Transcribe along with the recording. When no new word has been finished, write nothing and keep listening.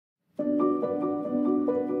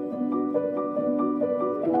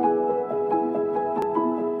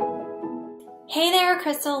Hey there,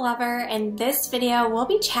 crystal lover. In this video, we'll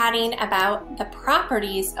be chatting about the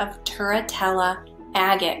properties of Turritella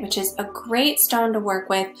Agate, which is a great stone to work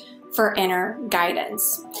with for inner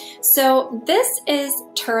guidance. So this is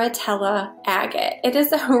Turritella Agate. It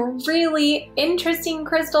is a really interesting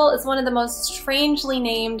crystal. It's one of the most strangely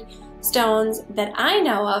named stones that I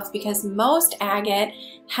know of because most agate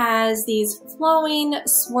has these flowing,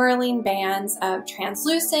 swirling bands of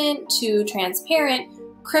translucent to transparent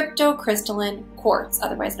cryptocrystalline quartz,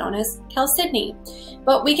 otherwise known as chalcedony.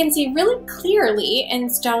 But we can see really clearly in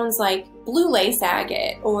stones like blue lace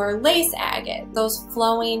agate or lace agate, those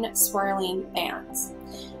flowing, swirling bands.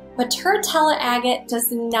 But Turritella agate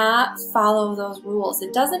does not follow those rules.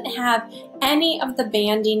 It doesn't have any of the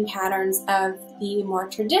banding patterns of the more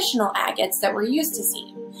traditional agates that we're used to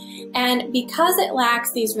seeing. And because it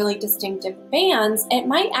lacks these really distinctive bands, it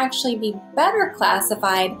might actually be better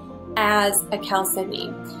classified as a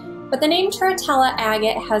chalcedony. But the name Turritella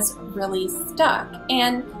agate has really stuck.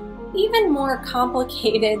 And even more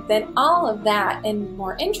complicated than all of that and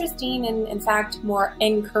more interesting and in fact more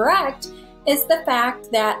incorrect is the fact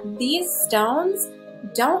that these stones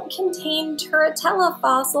don't contain Turritella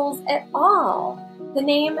fossils at all. The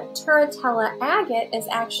name Turritella agate is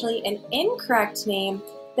actually an incorrect name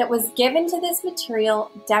that was given to this material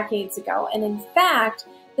decades ago. And in fact,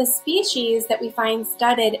 the species that we find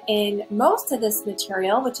studded in most of this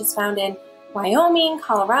material, which is found in Wyoming,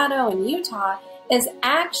 Colorado, and Utah, is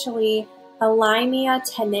actually a Limea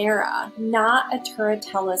tenera, not a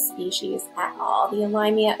Turritella species at all. The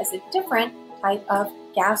Limea is a different type of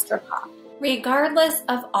gastropod. Regardless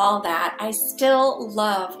of all that, I still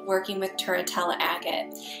love working with Turritella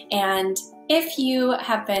agate. And if you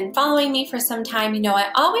have been following me for some time, you know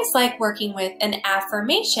I always like working with an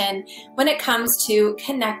affirmation when it comes to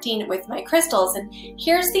connecting with my crystals. And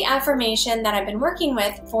here's the affirmation that I've been working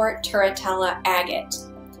with for Turritella agate.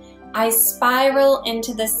 I spiral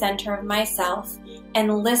into the center of myself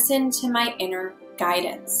and listen to my inner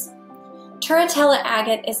guidance. Turritella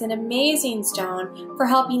agate is an amazing stone for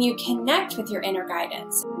helping you connect with your inner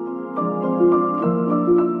guidance.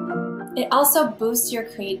 It also boosts your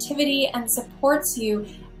creativity and supports you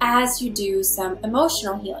as you do some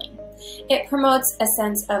emotional healing. It promotes a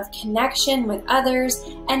sense of connection with others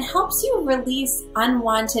and helps you release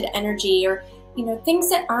unwanted energy or, things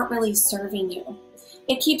that aren't really serving you.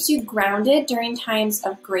 It keeps you grounded during times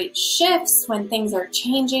of great shifts when things are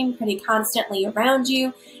changing pretty constantly around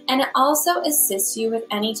you, and it also assists you with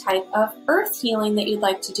any type of earth healing that you'd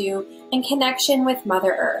like to do in connection with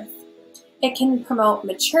Mother Earth. It can promote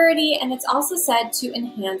maturity, and it's also said to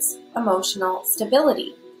enhance emotional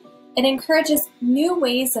stability. It encourages new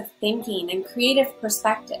ways of thinking and creative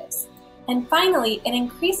perspectives. And finally, it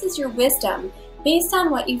increases your wisdom based on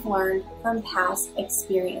what you've learned from past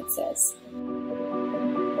experiences.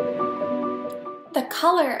 The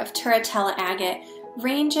color of Turritella agate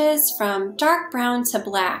ranges from dark brown to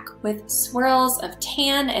black with swirls of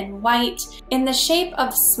tan and white in the shape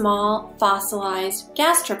of small fossilized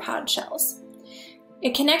gastropod shells.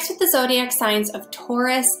 It connects with the zodiac signs of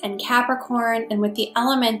Taurus and Capricorn and with the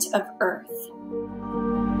element of earth.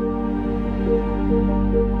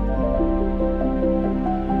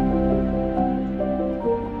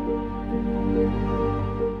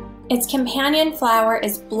 Its companion flower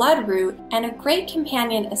is bloodroot, and a great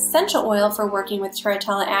companion essential oil for working with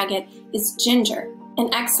Turritella agate is ginger. An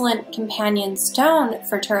excellent companion stone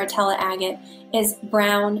for Turritella agate is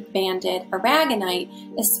brown banded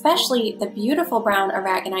aragonite, especially the beautiful brown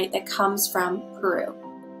aragonite that comes from Peru.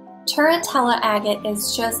 Turritella agate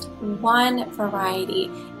is just one variety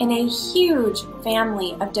in a huge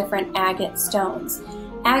family of different agate stones.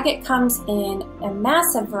 Agate comes in a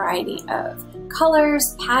massive variety of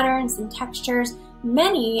colors, patterns, and textures,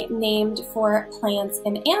 many named for plants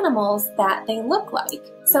and animals that they look like.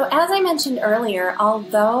 So as I mentioned earlier,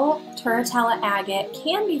 although Turritella agate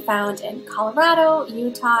can be found in Colorado,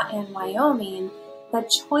 Utah, and Wyoming, the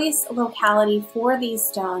choice locality for these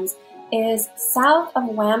stones is south of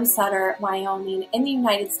Wamsutter, Wyoming in the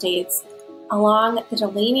United States, along the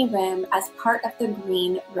Delaney Rim as part of the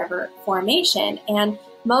Green River Formation. And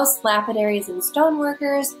most lapidaries and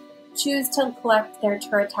stoneworkers choose to collect their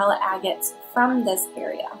Turritella agates from this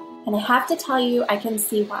area. And I have to tell you, I can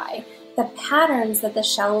see why. The patterns that the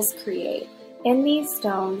shells create in these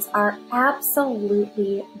stones are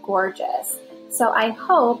absolutely gorgeous. So I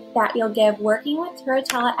hope that you'll give working with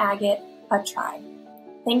Turritella agate a try.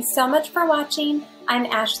 Thanks so much for watching. I'm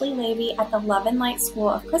Ashley Leavy at the Love and Light School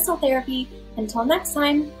of Crystal Therapy. Until next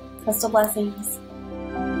time, crystal blessings.